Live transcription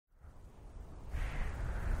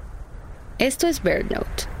Esto es Verano.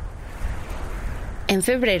 En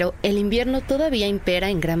febrero, el invierno todavía impera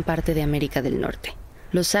en gran parte de América del Norte.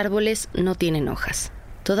 Los árboles no tienen hojas.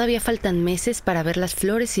 Todavía faltan meses para ver las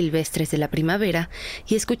flores silvestres de la primavera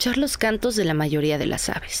y escuchar los cantos de la mayoría de las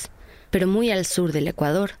aves. Pero muy al sur del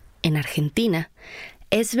Ecuador, en Argentina,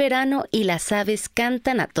 es verano y las aves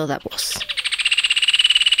cantan a toda voz.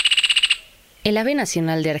 El ave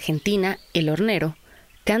nacional de Argentina, el hornero,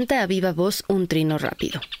 canta a viva voz un trino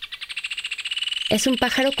rápido. Es un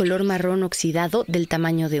pájaro color marrón oxidado del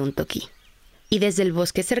tamaño de un toquí. Y desde el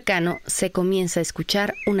bosque cercano se comienza a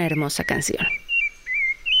escuchar una hermosa canción.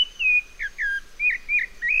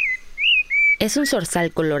 Es un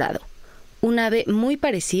zorzal colorado, un ave muy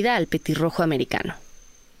parecida al petirrojo americano.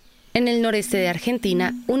 En el noreste de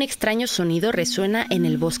Argentina, un extraño sonido resuena en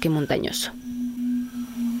el bosque montañoso.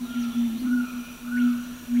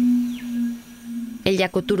 El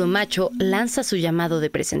yacoturo macho lanza su llamado de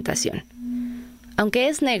presentación. Aunque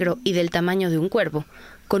es negro y del tamaño de un cuervo,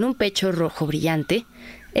 con un pecho rojo brillante,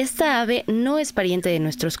 esta ave no es pariente de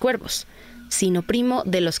nuestros cuervos, sino primo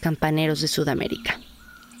de los campaneros de Sudamérica.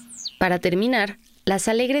 Para terminar, las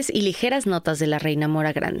alegres y ligeras notas de la reina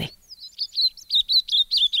mora grande.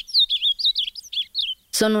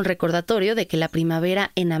 Son un recordatorio de que la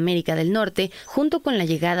primavera en América del Norte, junto con la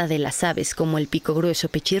llegada de las aves como el pico grueso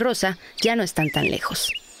pechirrosa, ya no están tan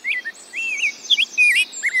lejos.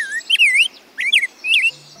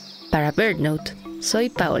 Para BirdNote, soy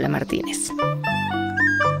Paola Martínez.